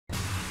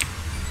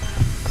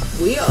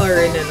We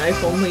are in a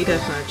knife-only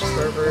deathmatch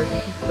server,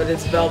 but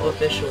it's Valve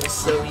official,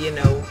 so you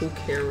know, who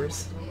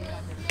cares?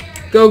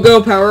 Go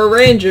go Power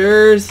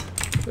Rangers!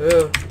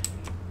 Ugh.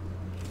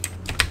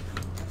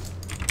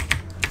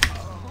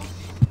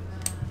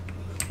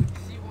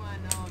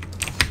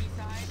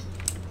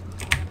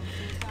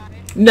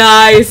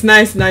 Nice,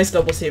 nice, nice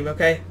double team,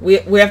 okay?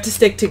 We have to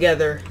stick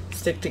together.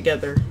 Stick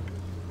together.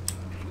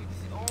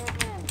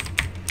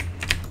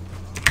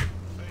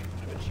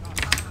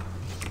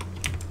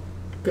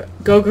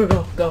 Go, go,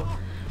 go, go.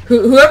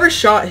 Whoever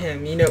shot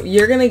him, you know,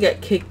 you're gonna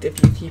get kicked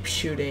if you keep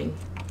shooting.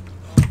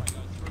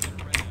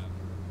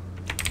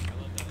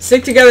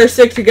 Stick together,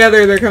 stick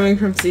together. They're coming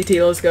from CT.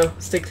 Let's go.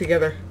 Stick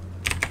together.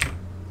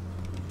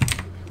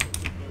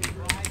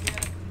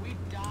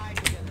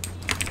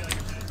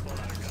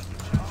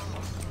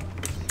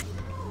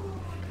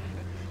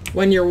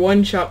 When you're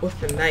one shot with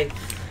the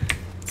knife,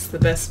 it's the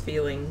best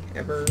feeling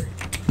ever.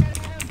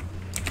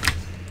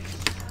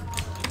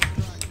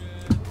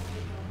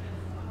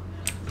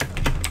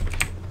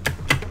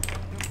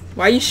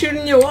 Why are you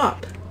shooting you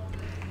up?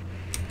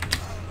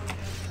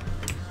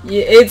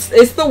 Yeah, it's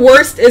the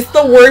worst. It's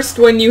the worst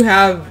when you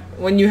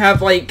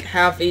have like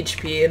half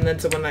HP and then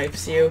someone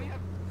knifes you.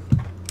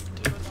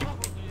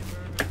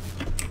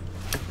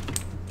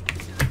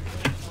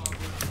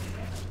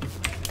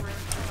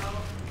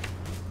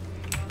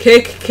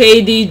 Kick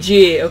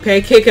KDG,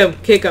 okay? Kick him,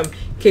 kick him,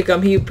 kick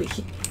him.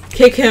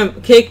 Kick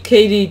him, kick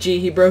KDG.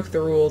 He broke the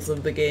rules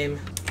of the game.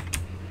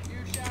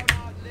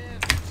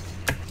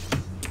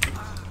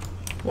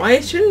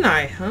 Why shouldn't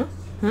I, huh?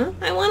 Huh?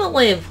 I want to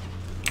live.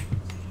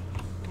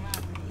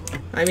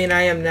 I mean,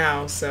 I am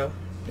now, so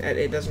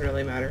it doesn't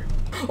really matter.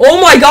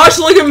 Oh my gosh,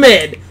 look at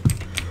mid!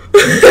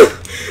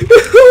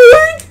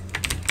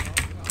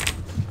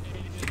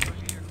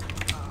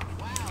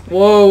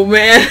 Whoa,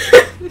 man.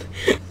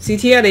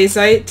 CT at A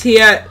site,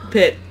 T at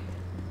pit.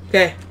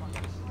 Okay.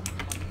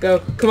 Go.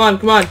 Come on,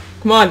 come on,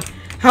 come on.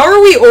 How are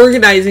we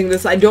organizing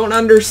this? I don't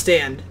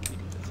understand.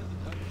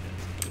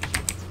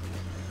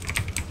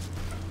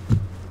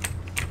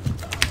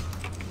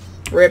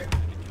 Rip.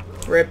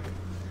 Rip.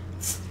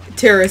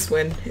 Terrorist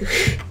win.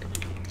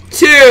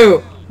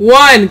 2,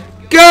 1,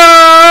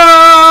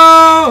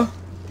 go!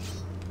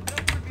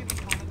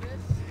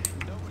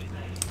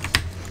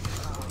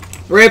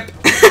 Rip.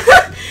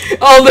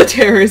 All the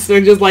terrorists are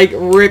just like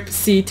rip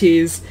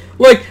CTs.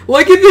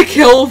 Look at the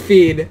kill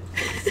feed.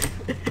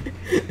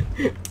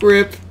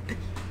 Rip.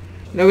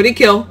 Nobody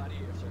kill.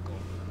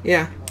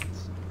 Yeah.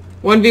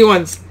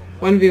 1v1s.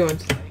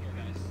 1v1s.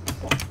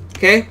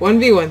 Okay,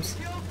 1v1s.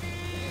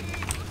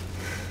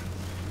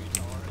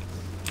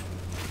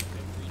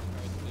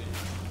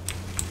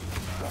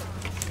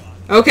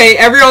 Okay,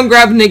 everyone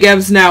grab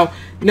Negevs now.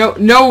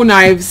 No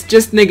knives,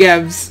 just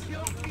Negevs.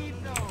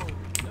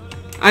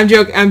 I'm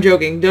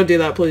joking. Don't do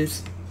that,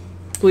 please.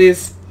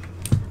 Please.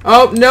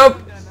 Oh, nope.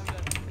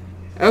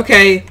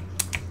 Okay.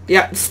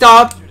 Yeah,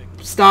 stop.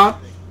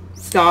 Stop.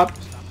 Stop.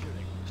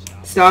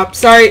 Stop.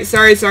 Sorry.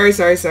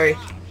 Sorry.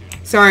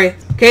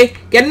 Okay,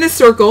 get in a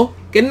circle.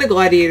 Get in a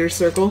gladiator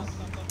circle.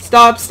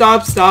 Stop.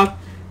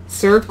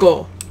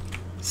 Circle.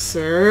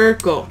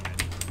 Circle.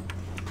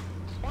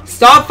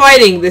 Stop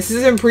fighting. This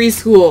isn't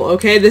preschool,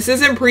 okay? This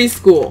isn't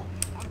preschool.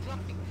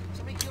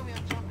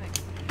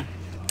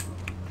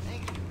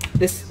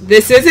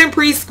 This isn't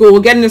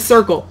preschool. Get in a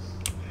circle.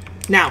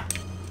 Now.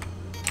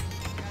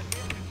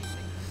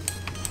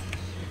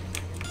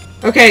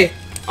 Okay.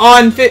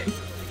 On fit.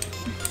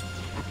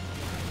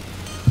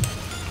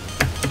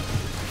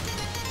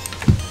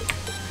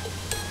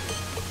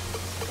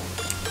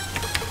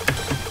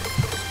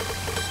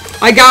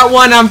 I got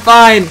one. I'm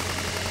fine.